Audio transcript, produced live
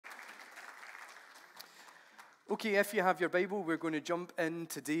Okay, if you have your Bible, we're going to jump in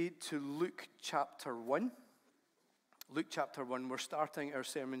today to Luke chapter 1. Luke chapter 1, we're starting our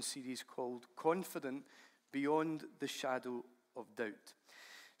sermon series called Confident Beyond the Shadow of Doubt.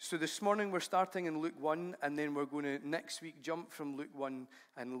 So this morning we're starting in Luke 1, and then we're going to next week jump from Luke 1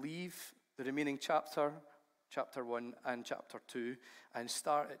 and leave the remaining chapter 1 and chapter 2, and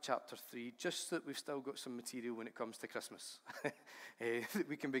start at chapter 3, just so that we've still got some material when it comes to Christmas that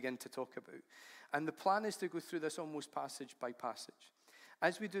we can begin to talk about. And the plan is to go through this almost passage by passage.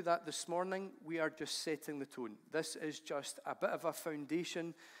 As we do that this morning, we are just setting the tone. This is just a bit of a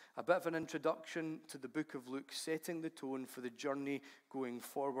foundation, a bit of an introduction to the book of Luke, setting the tone for the journey going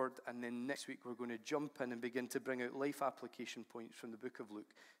forward. And then next week, we're going to jump in and begin to bring out life application points from the book of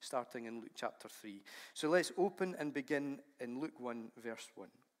Luke, starting in Luke chapter 3. So let's open and begin in Luke 1, verse 1.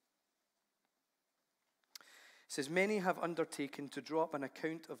 It says, "Many have undertaken to draw up an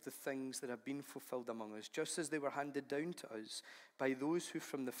account of the things that have been fulfilled among us, just as they were handed down to us by those who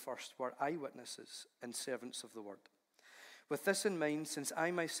from the first were eyewitnesses and servants of the word. With this in mind, since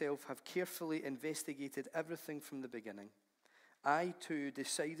I myself have carefully investigated everything from the beginning, I too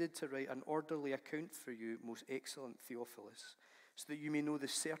decided to write an orderly account for you, most excellent Theophilus, so that you may know the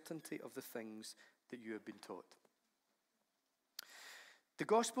certainty of the things that you have been taught." The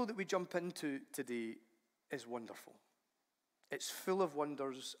gospel that we jump into today is wonderful. It's full of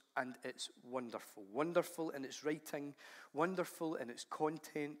wonders, and it's wonderful. Wonderful in its writing, wonderful in its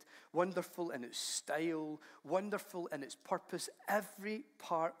content, wonderful in its style, wonderful in its purpose. Every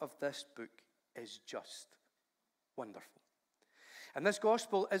part of this book is just wonderful. And this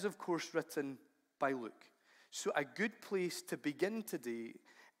gospel is, of course, written by Luke. So a good place to begin today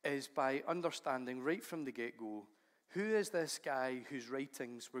is by understanding right from the get-go, who is this guy whose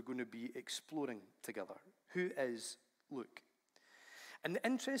writings we're going to be exploring together? Who is Luke? And the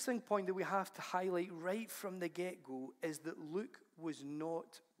interesting point that we have to highlight right from the get-go is that Luke was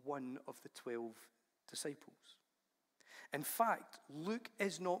not one of the 12 disciples. In fact, Luke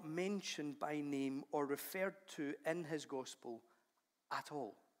is not mentioned by name or referred to in his gospel at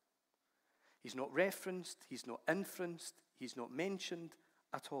all. He's not referenced, he's not inferenced, he's not mentioned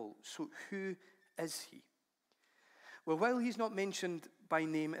at all. So who is he? Well, while he's not mentioned by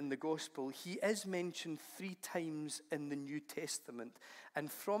name in the gospel, he is mentioned 3 times in the New Testament.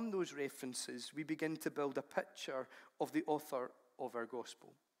 And from those references, we begin to build a picture of the author of our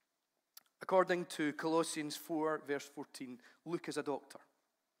gospel. According to Colossians 4, verse 14, Luke is a doctor.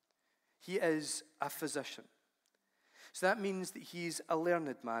 He is a physician. So that means that he's a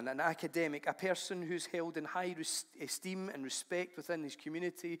learned man, an academic, a person who's held in high esteem and respect within his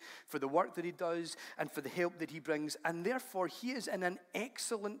community for the work that he does and for the help that he brings. And therefore, he is in an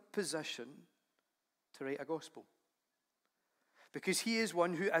excellent position to write a gospel. Because he is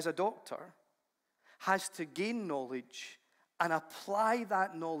one who, as a doctor, has to gain knowledge and apply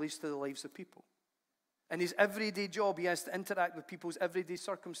that knowledge to the lives of people. In his everyday job, he has to interact with people's everyday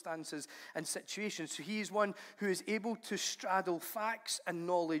circumstances and situations. So he is one who is able to straddle facts and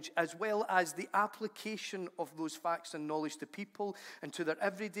knowledge, as well as the application of those facts and knowledge to people and to their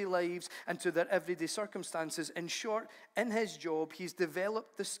everyday lives and to their everyday circumstances. In short, in his job, he's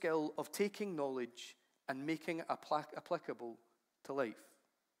developed the skill of taking knowledge and making it applicable to life.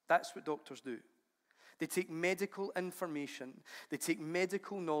 That's what doctors do. They take medical information, they take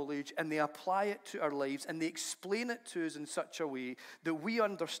medical knowledge, and they apply it to our lives, and they explain it to us in such a way that we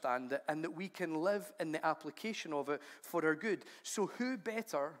understand it and that we can live in the application of it for our good. So who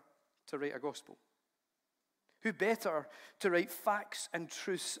better to write a gospel? Who better to write facts and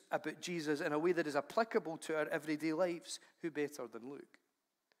truths about Jesus in a way that is applicable to our everyday lives? Who better than Luke?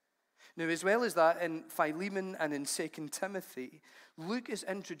 Now, as well as that, in Philemon and in 2 Timothy, Luke is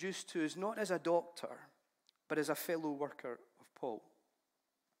introduced to us not as a doctor, but as a fellow worker of Paul.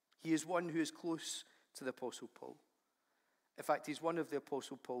 He is one who is close to the Apostle Paul. In fact, he's one of the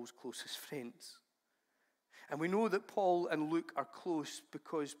Apostle Paul's closest friends. And we know that Paul and Luke are close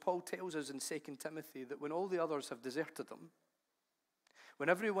because Paul tells us in 2 Timothy that when all the others have deserted him, when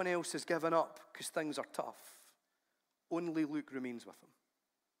everyone else has given up because things are tough, only Luke remains with him.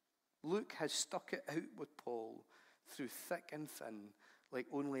 Luke has stuck it out with Paul through thick and thin like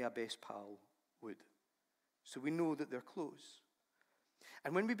only a best pal would. So we know that they're close.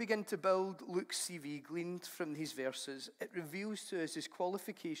 And when we begin to build Luke's CV gleaned from these verses, it reveals to us his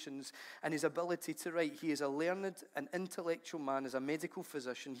qualifications and his ability to write. He is a learned and intellectual man as a medical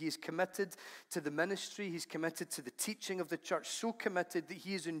physician. He is committed to the ministry. He's committed to the teaching of the church, so committed that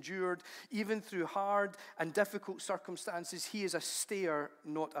he has endured even through hard and difficult circumstances. He is a stayer,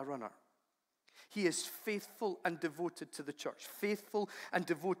 not a runner. He is faithful and devoted to the church, faithful and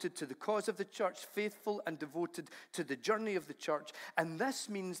devoted to the cause of the church, faithful and devoted to the journey of the church. And this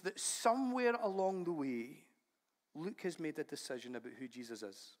means that somewhere along the way, Luke has made a decision about who Jesus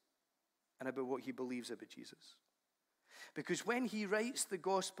is and about what he believes about Jesus. Because when he writes the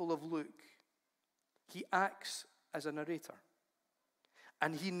Gospel of Luke, he acts as a narrator.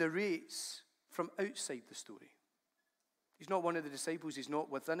 And he narrates from outside the story. He's not one of the disciples, he's not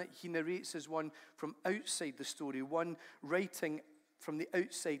within it. He narrates as one from outside the story, one writing from the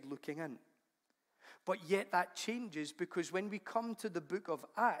outside looking in. But yet that changes, because when we come to the book of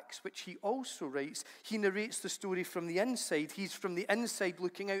Acts, which he also writes, he narrates the story from the inside. He's from the inside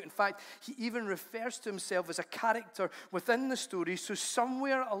looking out. In fact, he even refers to himself as a character within the story. So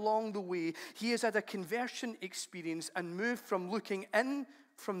somewhere along the way, he has had a conversion experience and moved from looking in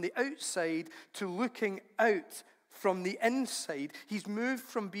from the outside to looking out from the inside. He's moved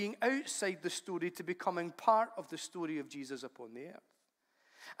from being outside the story to becoming part of the story of Jesus upon the earth.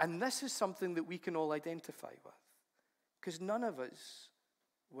 And this is something that we can all identify with, because none of us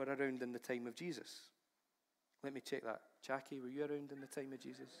were around in the time of Jesus. Let me check that. Jackie, were you around in the time of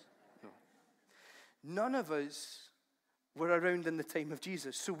Jesus? No. None of us were around in the time of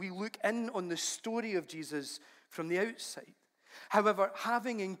Jesus. So we look in on the story of Jesus from the outside. However,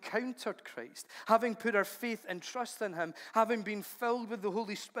 having encountered Christ, having put our faith and trust in him, having been filled with the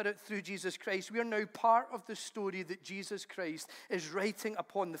Holy Spirit through Jesus Christ, we are now part of the story that Jesus Christ is writing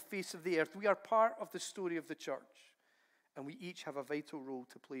upon the face of the earth. We are part of the story of the church, and we each have a vital role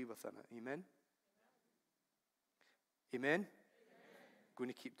to play within it. Amen? Amen? Amen? I'm going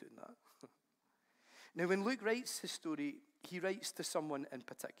to keep doing that. Now, when Luke writes his story, he writes to someone in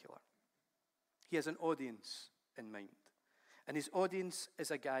particular. He has an audience in mind. And his audience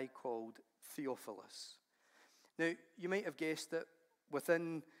is a guy called Theophilus. Now, you might have guessed that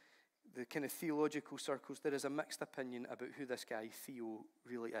within the kind of theological circles, there is a mixed opinion about who this guy Theo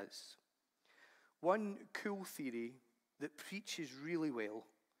really is. One cool theory that preaches really well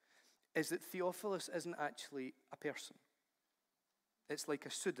is that Theophilus isn't actually a person. It's like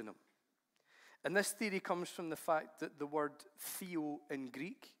a pseudonym. And this theory comes from the fact that the word Theo in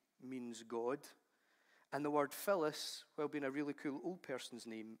Greek means God. And the word Phyllis, while being a really cool old person's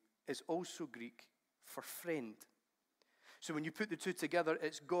name, is also Greek for friend. So when you put the two together,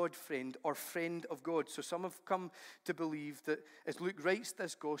 it's God friend or friend of God. So some have come to believe that as Luke writes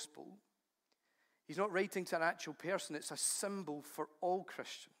this gospel, he's not writing to an actual person. It's a symbol for all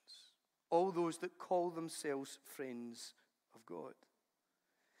Christians, all those that call themselves friends of God.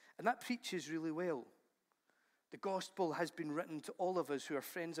 And that preaches really well. The gospel has been written to all of us who are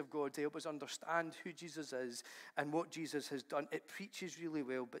friends of God to help us understand who Jesus is and what Jesus has done. It preaches really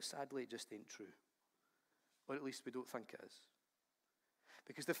well, but sadly it just ain't true. Or at least we don't think it is.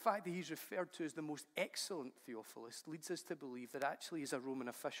 Because the fact that he's referred to as the most excellent Theophilus leads us to believe that actually he's a Roman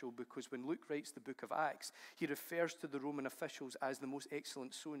official, because when Luke writes the book of Acts, he refers to the Roman officials as the most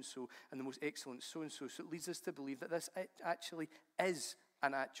excellent so-and-so and the most excellent so-and-so. So it leads us to believe that this actually is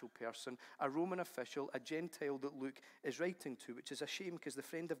an actual person, a Roman official, a Gentile that Luke is writing to, which is a shame because the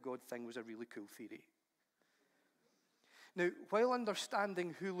friend of God thing was a really cool theory. Now, while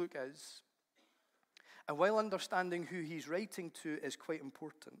understanding who Luke is, and while understanding who he's writing to is quite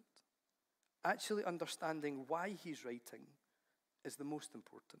important, actually understanding why he's writing is the most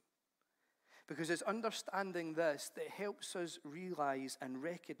important. Because it's understanding this that helps us realize and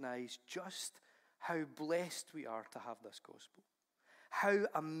recognize just how blessed we are to have this gospel. How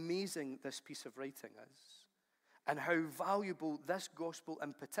amazing this piece of writing is, and how valuable this gospel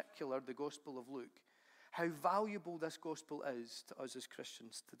in particular, the Gospel of Luke, how valuable this gospel is to us as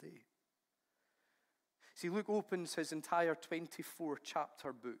Christians today. See, Luke opens his entire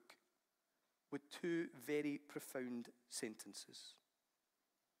 24-chapter book with two very profound sentences.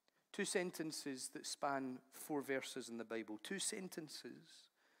 Two sentences that span 4 verses in the Bible. Two sentences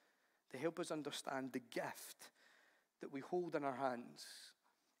that help us understand the gift that we hold in our hands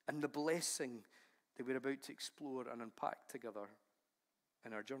and the blessing that we're about to explore and unpack together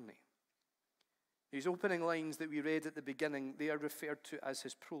in our journey. These opening lines that we read at the beginning, they are referred to as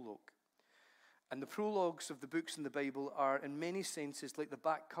his prologue. And the prologues of the books in the Bible are in many senses like the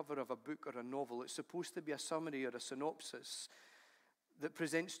back cover of a book or a novel. It's supposed to be a summary or a synopsis that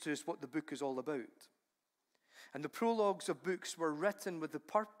presents to us what the book is all about. And the prologues of books were written with the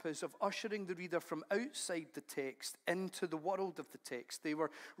purpose of ushering the reader from outside the text into the world of the text. They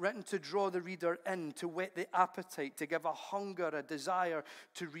were written to draw the reader in, to whet the appetite, to give a hunger, a desire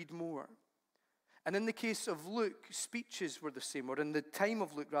to read more. And in the case of Luke, speeches were the same, or in the time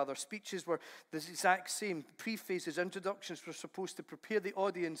of Luke, rather, speeches were the exact same. Prefaces, introductions were supposed to prepare the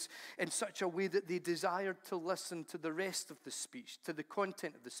audience in such a way that they desired to listen to the rest of the speech, to the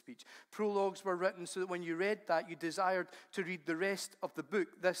content of the speech. Prologues were written so that when you read that, you desired to read the rest of the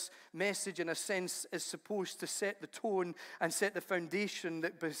book. This message, in a sense, is supposed to set the tone and set the foundation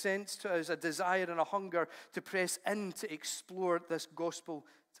that presents to us a desire and a hunger to press in to explore this gospel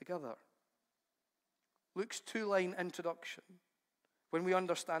together. Luke's 2-line introduction, when we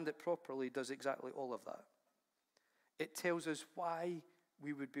understand it properly, does exactly all of that. It tells us why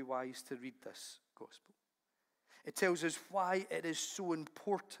we would be wise to read this gospel. It tells us why it is so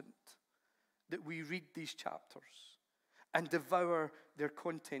important that we read these chapters and devour their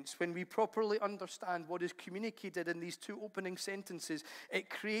contents. When we properly understand what is communicated in these 2 opening sentences, it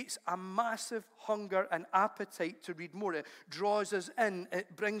creates a massive hunger and appetite to read more. It draws us in.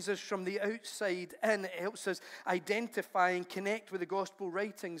 It brings us from the outside in. It helps us identify and connect with the gospel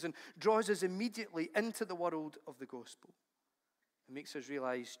writings and draws us immediately into the world of the gospel. It makes us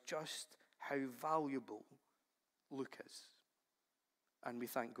realize just how valuable Luke is. And we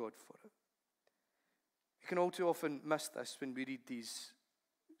thank God for it. We can all too often miss this when we read these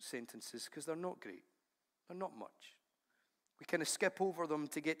sentences because they're not great. They're not much. We kind of skip over them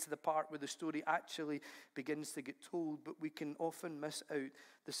to get to the part where the story actually begins to get told, but we can often miss out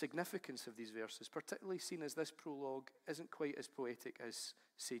the significance of these verses, particularly seen as this prologue isn't quite as poetic as,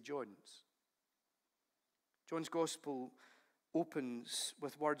 say, John's. John's gospel opens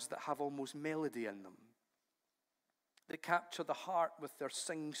with words that have almost melody in them, that capture the heart with their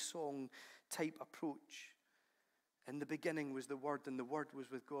sing-song type approach. In the beginning was the Word, and the Word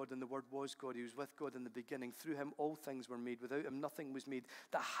was with God, and the Word was God. He was with God in the beginning. Through him all things were made. Without him nothing was made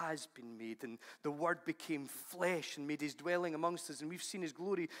that has been made. And the Word became flesh and made his dwelling amongst us. And we've seen his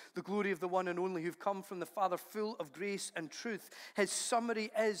glory, the glory of the one and only who've come from the Father, full of grace and truth. His summary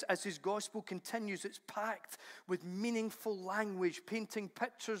is, as his gospel continues, it's packed with meaningful language, painting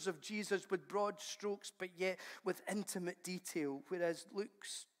pictures of Jesus with broad strokes, but yet with intimate detail. Whereas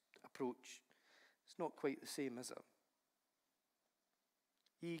Luke's approach, it's not quite the same, is it?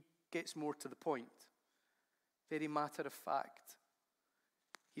 He gets more to the point, very matter of fact.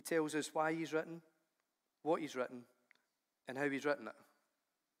 He tells us why he's written, what he's written, and how he's written it.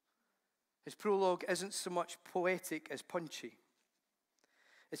 His prologue isn't so much poetic as punchy.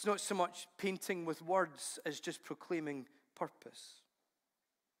 It's not so much painting with words as just proclaiming purpose.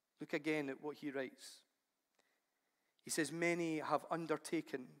 Look again at what he writes. He says, many have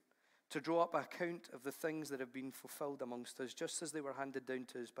undertaken to draw up an account of the things that have been fulfilled amongst us, just as they were handed down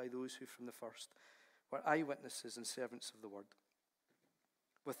to us by those who from the first were eyewitnesses and servants of the word.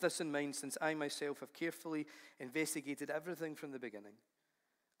 With this in mind, since I myself have carefully investigated everything from the beginning,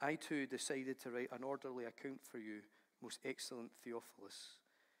 I too decided to write an orderly account for you, most excellent Theophilus,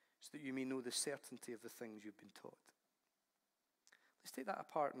 so that you may know the certainty of the things you've been taught. Let's take that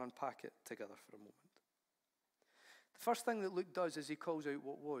apart and unpack it together for a moment. The first thing that Luke does is he calls out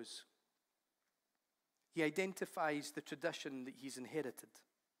what was. He identifies the tradition that he's inherited,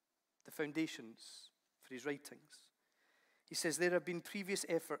 the foundations for his writings. He says there have been previous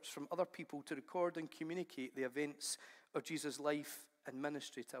efforts from other people to record and communicate the events of Jesus' life and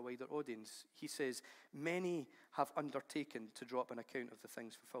ministry to a wider audience. He says, many have undertaken to draw up an account of the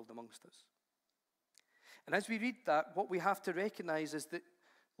things fulfilled amongst us. And as we read that, what we have to recognize is that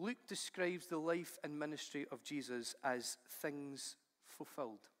Luke describes the life and ministry of Jesus as things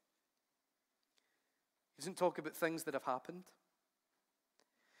fulfilled. He doesn't talk about things that have happened.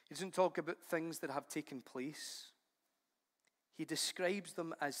 He doesn't talk about things that have taken place. He describes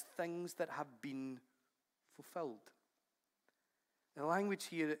them as things that have been fulfilled. The language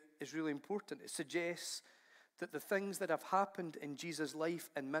here is really important. It suggests that the things that have happened in Jesus' life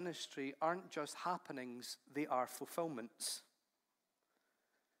and ministry aren't just happenings, they are fulfillments.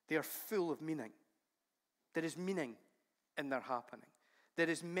 They are full of meaning. There is meaning in their happening. There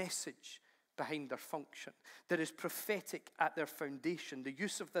is message behind their function. There is prophetic at their foundation. The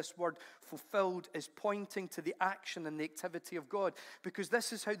use of this word fulfilled is pointing to the action and the activity of God, because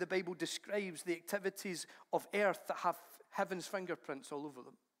this is how the Bible describes the activities of earth that have heaven's fingerprints all over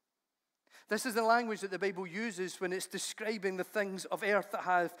them. This is the language that the Bible uses when it's describing the things of earth that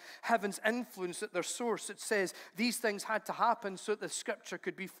have heaven's influence at their source. It says these things had to happen so that the scripture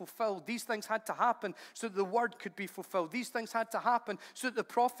could be fulfilled. These things had to happen so that the word could be fulfilled. These things had to happen so that the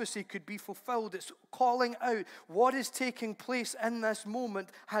prophecy could be fulfilled. It's calling out what is taking place in this moment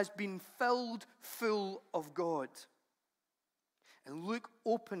has been filled full of God. And Luke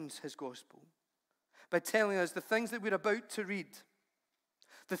opens his gospel by telling us the things that we're about to read,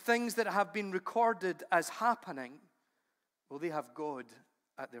 the things that have been recorded as happening, well, they have God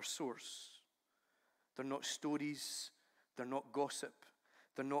at their source. They're not stories, they're not gossip,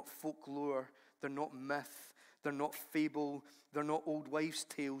 they're not folklore, they're not myth, they're not fable, they're not old wives'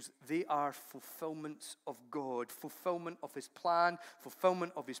 tales. They are fulfillments of God, fulfillment of His plan,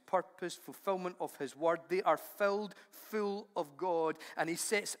 fulfillment of His purpose, fulfillment of His word. They are filled full of God. And He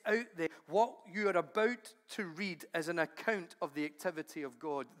sets out there what you are about to read as an account of the activity of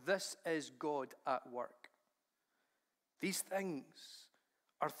God. This is God at work. These things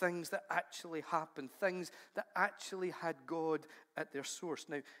are things that actually happened, things that actually had God at their source.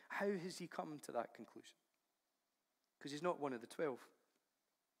 Now, how has He come to that conclusion? Because He's not one of the 12.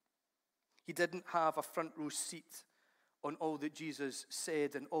 He didn't have a front row seat on all that Jesus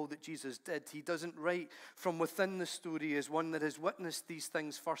said and all that Jesus did. He doesn't write from within the story as one that has witnessed these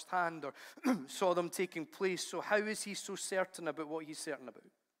things firsthand or saw them taking place. So how is He so certain about what He's certain about?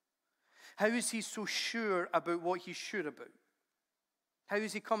 How is He so sure about what He's sure about? How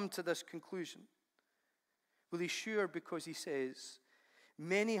has He come to this conclusion? Well, He's sure because He says,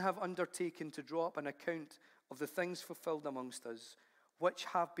 many have undertaken to draw up an account of the things fulfilled amongst us, which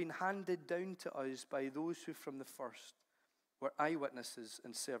have been handed down to us by those who from the first were eyewitnesses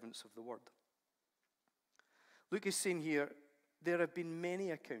and servants of the word. Luke is saying here, there have been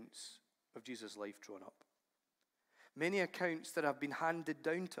many accounts of Jesus' life drawn up. Many accounts that have been handed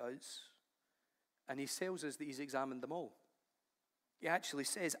down to us, and He tells us that He's examined them all. He actually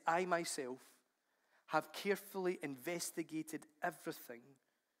says, I myself have carefully investigated everything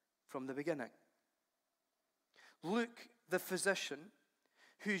from the beginning. Luke, the physician,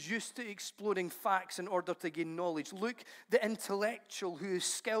 who's used to exploring facts in order to gain knowledge. Luke, the intellectual who is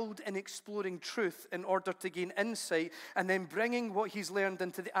skilled in exploring truth in order to gain insight and then bringing what he's learned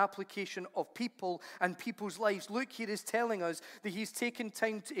into the application of people and people's lives. Luke here is telling us that he's taken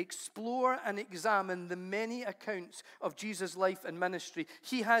time to explore and examine the many accounts of Jesus' life and ministry.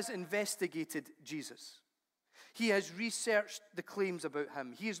 He has investigated Jesus. He has researched the claims about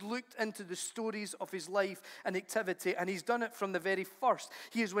Him. He has looked into the stories of His life and activity, and He's done it from the very first.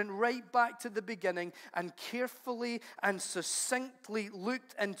 He has went right back to the beginning and carefully and succinctly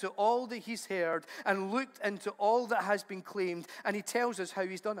looked into all that He's heard and looked into all that has been claimed, and He tells us how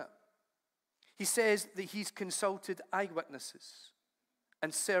He's done it. He says that He's consulted eyewitnesses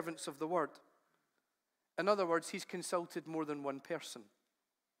and servants of the word. In other words, He's consulted more than one person.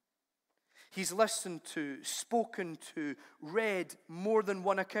 He's listened to, spoken to, read more than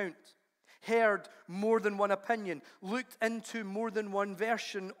one account, heard more than one opinion, looked into more than one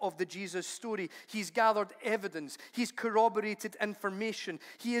version of the Jesus story. He's gathered evidence. He's corroborated information.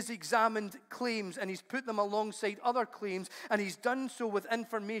 He has examined claims and He's put them alongside other claims, and He's done so with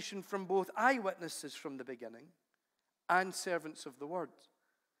information from both eyewitnesses from the beginning and servants of the word.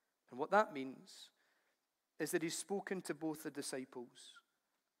 And what that means is that He's spoken to both the disciples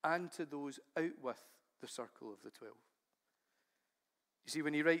and to those out with the circle of the 12. You see,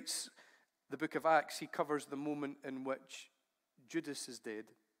 when he writes the book of Acts, he covers the moment in which Judas is dead.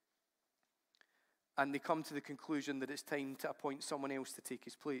 And they come to the conclusion that it's time to appoint someone else to take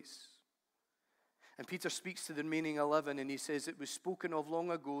his place. And Peter speaks to the remaining 11, and he says it was spoken of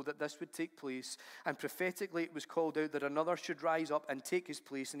long ago that this would take place, and prophetically it was called out that another should rise up and take his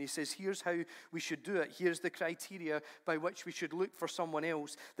place. And he says, here's how we should do it. Here's the criteria by which we should look for someone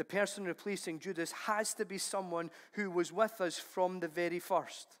else. The person replacing Judas has to be someone who was with us from the very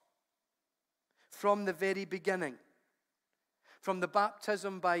first, from the very beginning. From the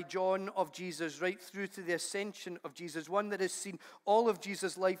baptism by John of Jesus right through to the ascension of Jesus, one that has seen all of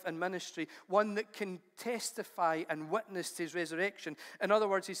Jesus' life and ministry, one that can testify and witness to His resurrection. In other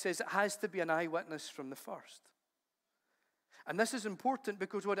words, he says it has to be an eyewitness from the first. And this is important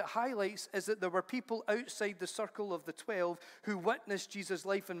because what it highlights is that there were people outside the circle of the 12 who witnessed Jesus'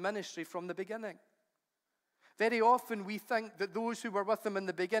 life and ministry from the beginning. Very often we think that those who were with Him in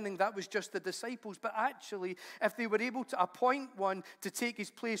the beginning, that was just the disciples. But actually, if they were able to appoint one to take his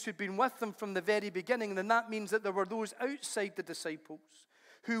place who'd been with them from the very beginning, then that means that there were those outside the disciples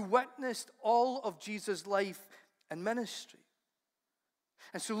who witnessed all of Jesus' life and ministry.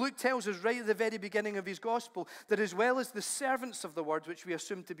 And so Luke tells us right at the very beginning of his gospel that as well as the servants of the word, which we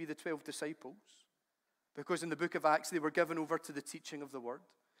assume to be the 12 disciples, because in the book of Acts they were given over to the teaching of the word,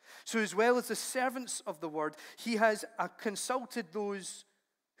 so as well as the servants of the word, he has consulted those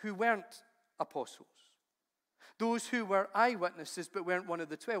who weren't apostles, those who were eyewitnesses but weren't one of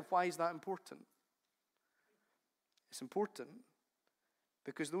the 12. Why is that important? It's important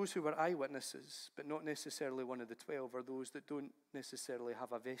because those who were eyewitnesses but not necessarily one of the 12 are those that don't necessarily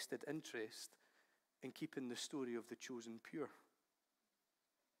have a vested interest in keeping the story of the chosen pure.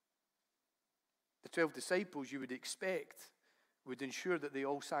 12 disciples, you would expect, would ensure that they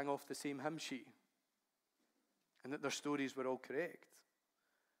all sang off the same hymn sheet and that their stories were all correct.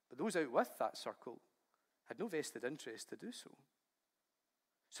 But those out with that circle had no vested interest to do so.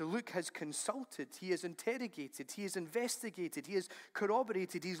 So Luke has consulted, he has interrogated, he has investigated, he has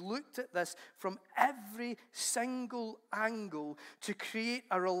corroborated, he's looked at this from every single angle to create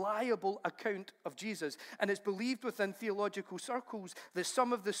a reliable account of Jesus. And it's believed within theological circles that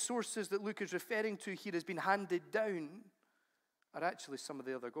some of the sources that Luke is referring to here has been handed down are actually some of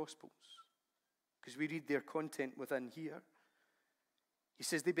the other Gospels. Because we read their content within here. He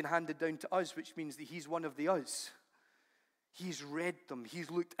says they've been handed down to us, which means that he's one of the us. He's read them.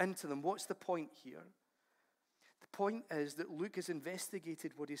 He's looked into them. What's the point here? The point is that Luke has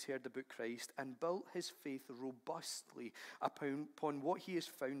investigated what he's heard about Christ and built his faith robustly upon what he has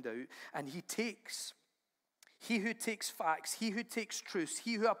found out. And he who takes facts, he who takes truths,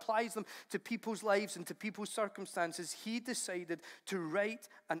 he who applies them to people's lives and to people's circumstances, he decided to write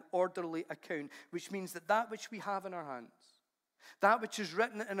an orderly account, which means that which we have in our hands, that which is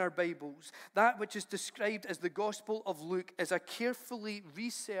written in our Bibles, that which is described as the Gospel of Luke, is a carefully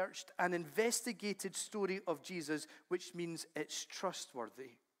researched and investigated story of Jesus, which means it's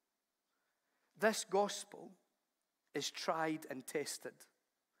trustworthy. This Gospel is tried and tested.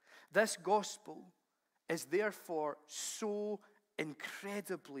 This Gospel is therefore so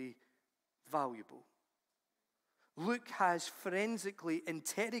incredibly valuable. Luke has forensically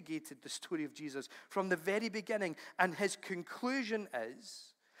interrogated the story of Jesus from the very beginning, and his conclusion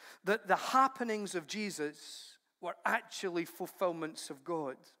is that the happenings of Jesus were actually fulfillments of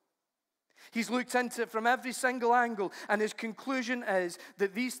God. He's looked into it from every single angle, and his conclusion is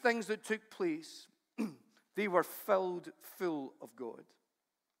that these things that took place, they were filled full of God.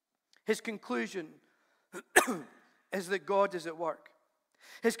 His conclusion is that God is at work.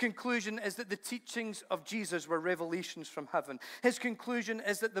 His conclusion is that the teachings of Jesus were revelations from heaven. His conclusion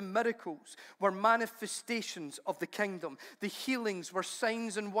is that the miracles were manifestations of the kingdom. The healings were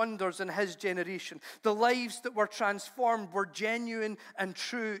signs and wonders in his generation. The lives that were transformed were genuine and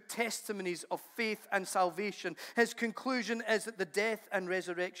true testimonies of faith and salvation. His conclusion is that the death and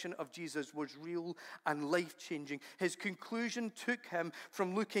resurrection of Jesus was real and life-changing. His conclusion took him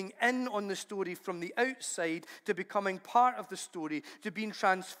from looking in on the story from the outside to becoming part of the story, to being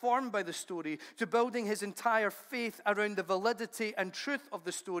transformed by the story, to building his entire faith around the validity and truth of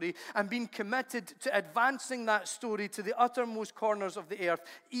the story, and being committed to advancing that story to the uttermost corners of the earth,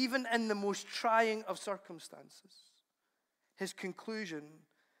 even in the most trying of circumstances. His conclusion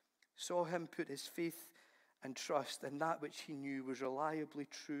saw him put his faith and trust in that which he knew was reliably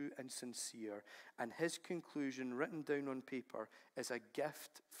true and sincere, and his conclusion, written down on paper, is a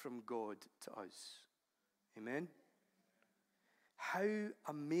gift from God to us. Amen? How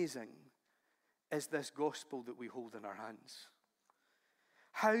amazing is this gospel that we hold in our hands?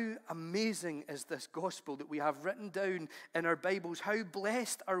 How amazing is this gospel that we have written down in our Bibles? How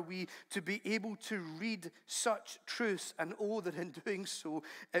blessed are we to be able to read such truths, and oh, that in doing so,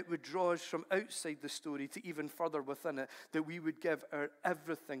 it would draw us from outside the story to even further within it, that we would give our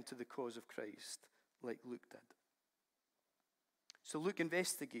everything to the cause of Christ, like Luke did. So Luke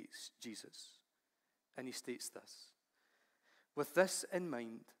investigates Jesus, and he states this: with this in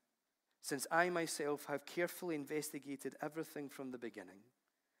mind, since I myself have carefully investigated everything from the beginning,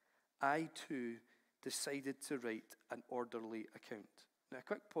 I too decided to write an orderly account. Now, a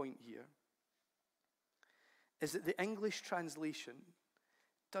quick point here is that the English translation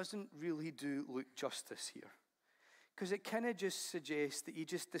doesn't really do Luke justice here, because it kind of just suggests that he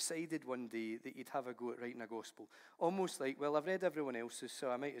just decided one day that he'd have a go at writing a gospel. Almost like, well, I've read everyone else's, so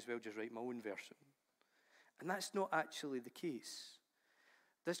I might as well just write my own version. And that's not actually the case.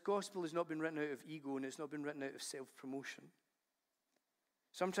 This gospel has not been written out of ego, and it's not been written out of self-promotion.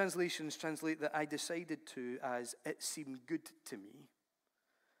 Some translations translate that I decided to as it seemed good to me.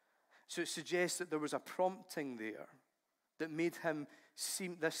 So it suggests that there was a prompting there that made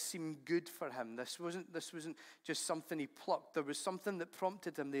this seem good for him. This wasn't just something he plucked. There was something that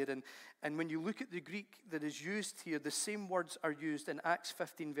prompted him there. And when you look at the Greek that is used here, the same words are used in Acts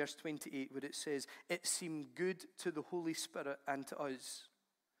 15 verse 28, where it says, it seemed good to the Holy Spirit and to us.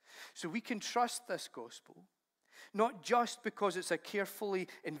 So we can trust this gospel, not just because it's a carefully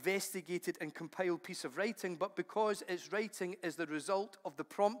investigated and compiled piece of writing, but because its writing is the result of the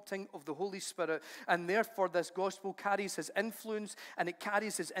prompting of the Holy Spirit, and therefore this gospel carries his influence and it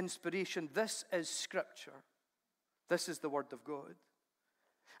carries his inspiration. This is Scripture. This is the Word of God.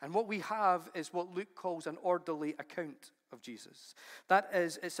 And what we have is what Luke calls an orderly account of Jesus. That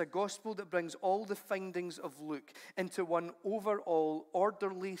is, it's a gospel that brings all the findings of Luke into one overall,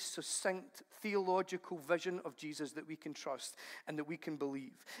 orderly, succinct, theological vision of Jesus that we can trust and that we can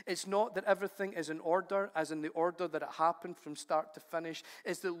believe. It's not that everything is in order, as in the order that it happened from start to finish.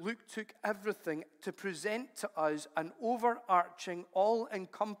 It's that Luke took everything to present to us an overarching,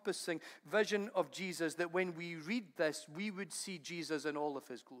 all-encompassing vision of Jesus, that when we read this, we would see Jesus in all of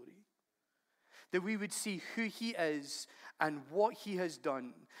his glory. That we would see who he is and what he has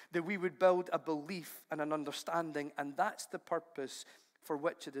done, that we would build a belief and an understanding, and that's the purpose for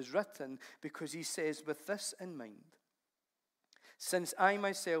which it is written, because he says, with this in mind, since I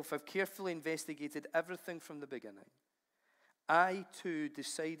myself have carefully investigated everything from the beginning, I too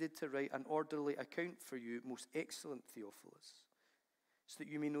decided to write an orderly account for you, most excellent Theophilus, so that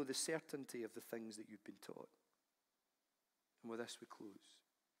you may know the certainty of the things that you've been taught. And with this we close.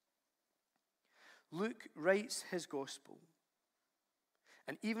 Luke writes his gospel.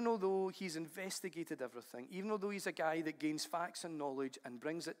 And even although he's investigated everything, even although he's a guy that gains facts and knowledge and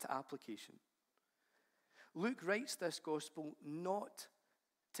brings it to application, Luke writes this gospel not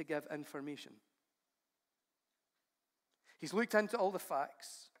to give information. He's looked into all the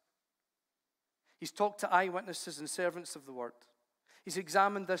facts. He's talked to eyewitnesses and servants of the word. He's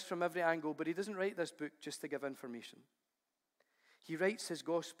examined this from every angle, but he doesn't write this book just to give information. He writes his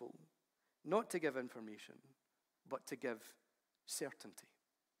gospel not to give information, but to give certainty.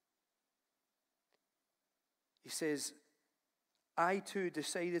 He says, I too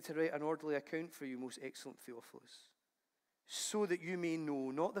decided to write an orderly account for you, most excellent Theophilus, so that you may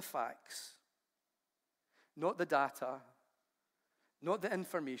know not the facts, not the data, not the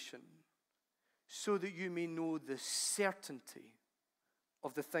information, so that you may know the certainty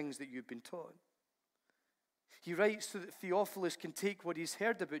of the things that you've been taught. He writes so that Theophilus can take what he's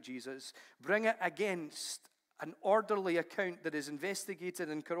heard about Jesus, bring it against an orderly account that is investigated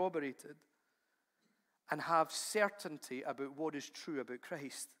and corroborated, and have certainty about what is true about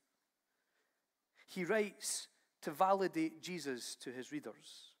Christ. He writes to validate Jesus to his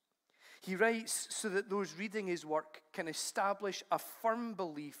readers. He writes so that those reading his work can establish a firm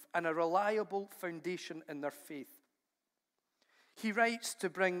belief and a reliable foundation in their faith. He writes to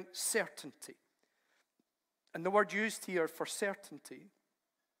bring certainty. And the word used here for certainty,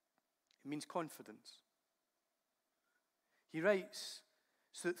 it means confidence. He writes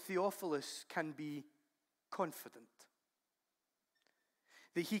so that Theophilus can be confident,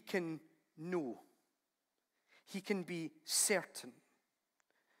 that he can know, he can be certain.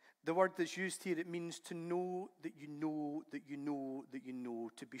 The word that's used here, it means to know that you know that you know that you know,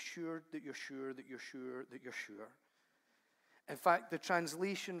 to be sure that you're sure that you're sure that you're sure. In fact, the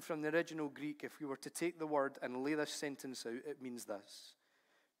translation from the original Greek, if we were to take the word and lay this sentence out, it means this: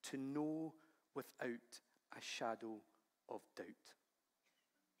 to know without a shadow of doubt.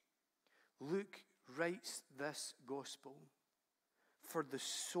 Luke writes this gospel for the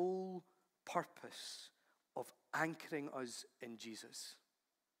sole purpose of anchoring us in Jesus.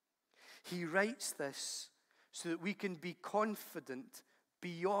 He writes this so that we can be confident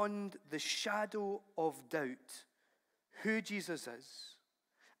beyond the shadow of doubt who Jesus is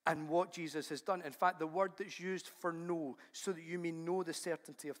and what Jesus has done. In fact, the word that's used for know, so that you may know the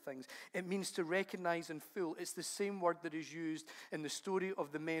certainty of things, it means to recognize in full. It's the same word that is used in the story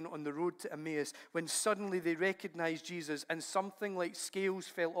of the men on the road to Emmaus, when suddenly they recognized Jesus and something like scales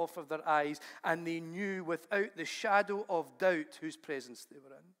fell off of their eyes, and they knew without the shadow of doubt whose presence they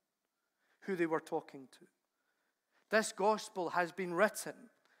were in, who they were talking to. This gospel has been written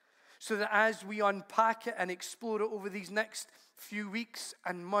so that as we unpack it and explore it over these next few weeks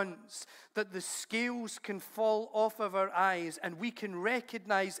and months, that the scales can fall off of our eyes and we can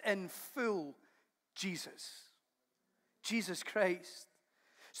recognize in full Jesus Christ,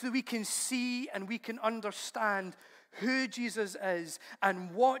 so that we can see and we can understand who Jesus is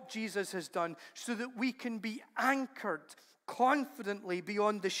and what Jesus has done, so that we can be anchored confidently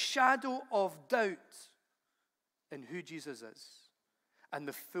beyond the shadow of doubt in who Jesus is and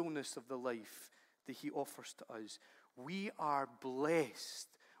the fullness of the life that he offers to us. We are blessed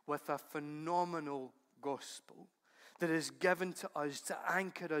with a phenomenal gospel that is given to us to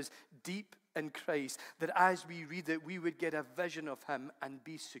anchor us deep in Christ, that as we read it, we would get a vision of him and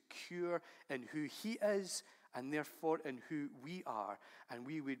be secure in who he is and therefore in who we are, and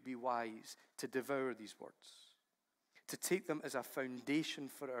we would be wise to devour these words, to take them as a foundation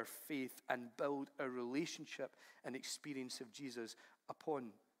for our faith and build a relationship and experience of Jesus upon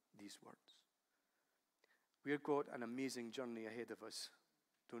these words. We've got an amazing journey ahead of us,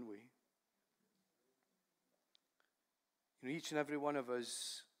 don't we? You know, each and every one of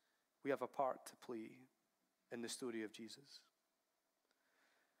us, we have a part to play. in the story of Jesus.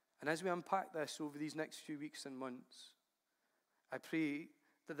 And as we unpack this over these next few weeks and months, I pray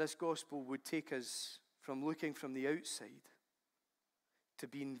that this gospel would take us from looking from the outside to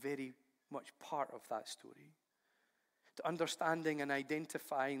being very much part of that story, to understanding and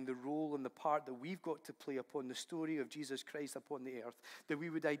identifying the role and the part that we've got to play upon the story of Jesus Christ upon the earth, that we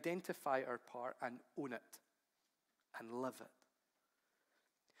would identify our part and own it and live it.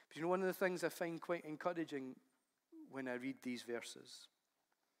 But you know, one of the things I find quite encouraging when I read these verses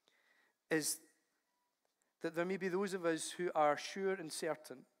is that there may be those of us who are sure and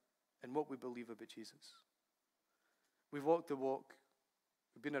certain in what we believe about Jesus. We've walked the walk.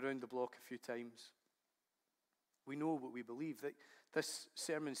 We've been around the block a few times. We know what we believe. That this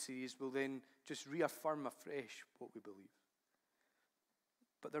sermon series will then just reaffirm afresh what we believe.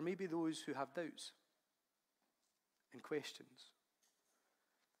 But there may be those who have doubts and questions.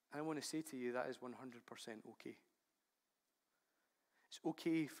 And I want to say to you that is 100% okay. It's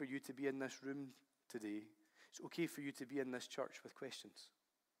okay for you to be in this room today. It's okay for you to be in this church with questions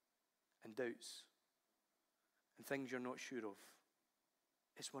and doubts and things you're not sure of.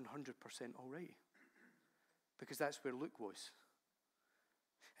 It's 100% all right. Because that's where Luke was.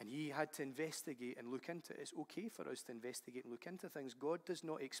 And he had to investigate and look into it. It's okay for us to investigate and look into things. God does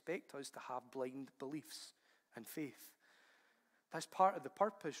not expect us to have blind beliefs and faith. That's part of the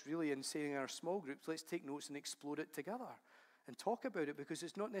purpose, really, in saying in our small groups, let's take notes and explore it together and talk about it, because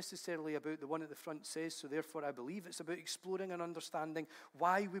it's not necessarily about the one at the front says, so therefore I believe. It's about exploring and understanding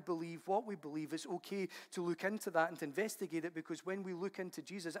why we believe, what we believe. It's okay to look into that and to investigate it, because when we look into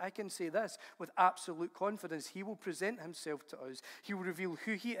Jesus, I can say this with absolute confidence: he will present himself to us. He will reveal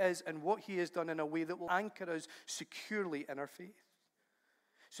who he is and what he has done in a way that will anchor us securely in our faith.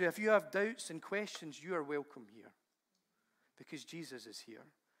 So if you have doubts and questions, you are welcome here, because Jesus is here.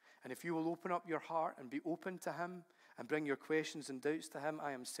 And if you will open up your heart and be open to him and bring your questions and doubts to him,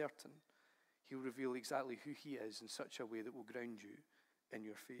 I am certain he will reveal exactly who he is in such a way that will ground you in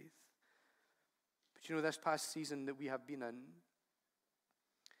your faith. But you know, this past season that we have been in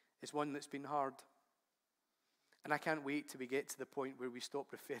is one that's been hard. And I can't wait till we get to the point where we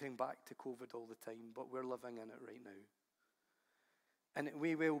stop referring back to COVID all the time, but we're living in it right now. And it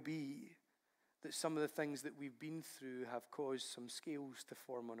may well be that some of the things that we've been through have caused some scales to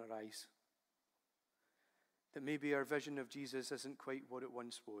form on our eyes. That maybe our vision of Jesus isn't quite what it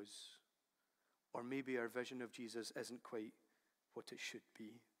once was. Or maybe our vision of Jesus isn't quite what it should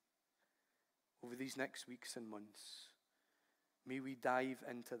be. Over these next weeks and months, may we dive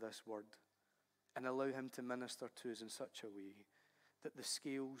into this word and allow him to minister to us in such a way that the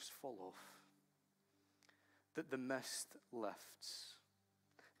scales fall off, that the mist lifts,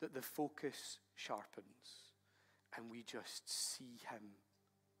 that the focus sharpens, and we just see him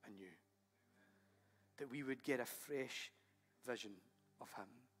anew. That we would get a fresh vision of him.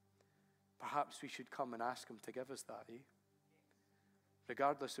 Perhaps we should come and ask him to give us that,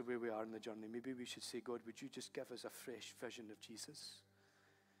 Regardless of where we are in the journey, maybe we should say, God, would you just give us a fresh vision of Jesus?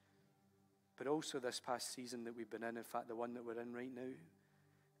 But also this past season that we've been in fact the one that we're in right now,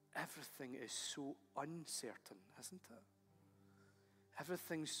 everything is so uncertain, isn't it?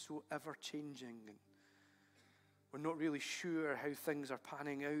 Everything's so ever-changing, and we're not really sure how things are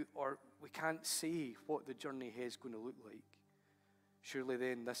panning out, or we can't say what the journey ahead is going to look like. Surely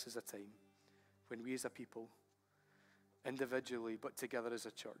then this is a time when we as a people, individually but together as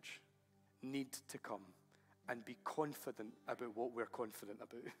a church, need to come and be confident about what we're confident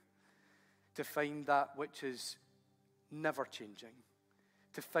about. To find that which is never changing.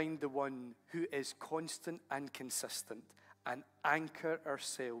 To find the one who is constant and consistent, and anchor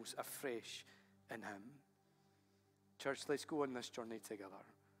ourselves afresh in him. Church, let's go on this journey together,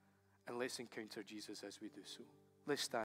 and let's encounter Jesus as we do so. Let's stand.